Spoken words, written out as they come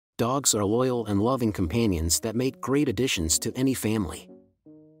dogs are loyal and loving companions that make great additions to any family.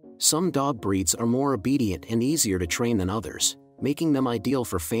 Some dog breeds are more obedient and easier to train than others, making them ideal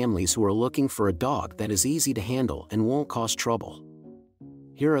for families who are looking for a dog that is easy to handle and won't cause trouble.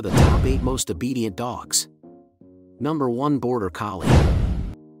 Here are the top 8 most obedient dogs. Number 1. Border Collie.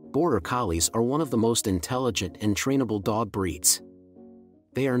 Border Collies are one of the most intelligent and trainable dog breeds.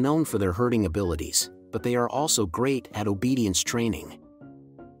 They are known for their herding abilities, but they are also great at obedience training.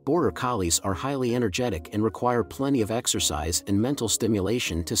 Border Collies are highly energetic and require plenty of exercise and mental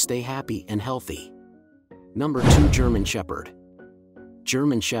stimulation to stay happy and healthy. Number 2. German Shepherd.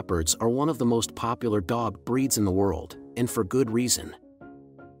 German Shepherds are one of the most popular dog breeds in the world, and for good reason.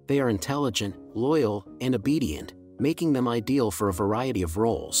 They are intelligent, loyal, and obedient, making them ideal for a variety of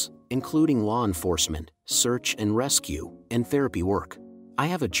roles, including law enforcement, search and rescue, and therapy work. I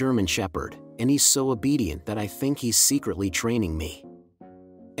have a German Shepherd, and he's so obedient that I think he's secretly training me.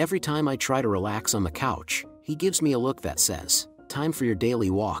 Every time I try to relax on the couch, he gives me a look that says, "Time for your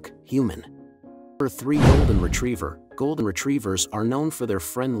daily walk, human." Number 3. Golden Retriever. Golden Retrievers are known for their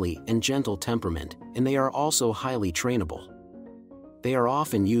friendly and gentle temperament, and they are also highly trainable. They are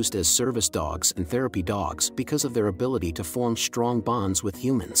often used as service dogs and therapy dogs because of their ability to form strong bonds with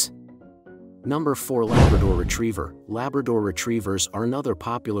humans. Number 4. Labrador Retriever. Labrador Retrievers are another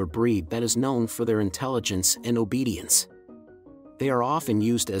popular breed that is known for their intelligence and obedience. They are often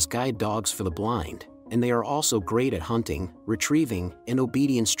used as guide dogs for the blind, and they are also great at hunting, retrieving, and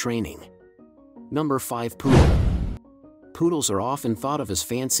obedience training. Number 5. Poodle. Poodles are often thought of as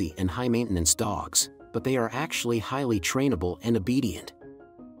fancy and high-maintenance dogs, but they are actually highly trainable and obedient.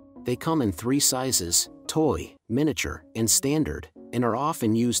 They come in 3 sizes: toy, miniature, and standard, and are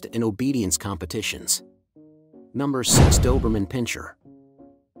often used in obedience competitions. Number 6. Doberman Pinscher.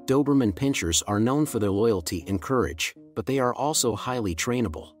 Doberman Pinschers are known for their loyalty and courage, but they are also highly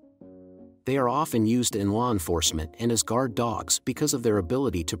trainable. They are often used in law enforcement and as guard dogs because of their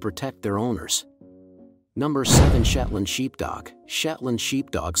ability to protect their owners. Number 7. Shetland Sheepdog. Shetland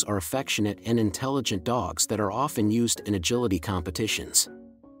Sheepdogs are affectionate and intelligent dogs that are often used in agility competitions.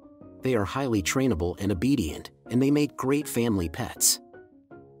 They are highly trainable and obedient, and they make great family pets.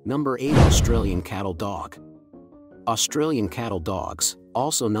 Number 8. Australian Cattle Dog. Australian cattle dogs,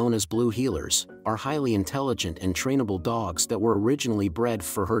 also known as blue heelers, are highly intelligent and trainable dogs that were originally bred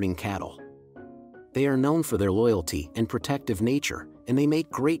for herding cattle. They are known for their loyalty and protective nature, and they make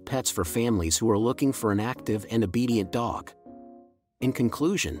great pets for families who are looking for an active and obedient dog. In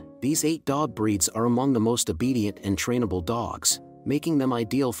conclusion, these 8 dog breeds are among the most obedient and trainable dogs, making them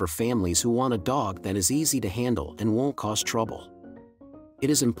ideal for families who want a dog that is easy to handle and won't cause trouble. It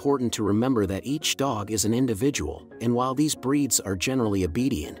is important to remember that each dog is an individual, and while these breeds are generally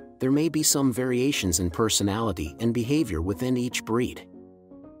obedient, there may be some variations in personality and behavior within each breed.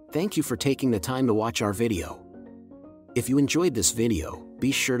 Thank you for taking the time to watch our video. If you enjoyed this video,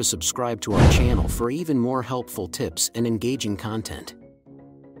 be sure to subscribe to our channel for even more helpful tips and engaging content.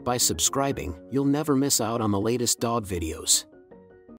 By subscribing, you'll never miss out on the latest dog videos.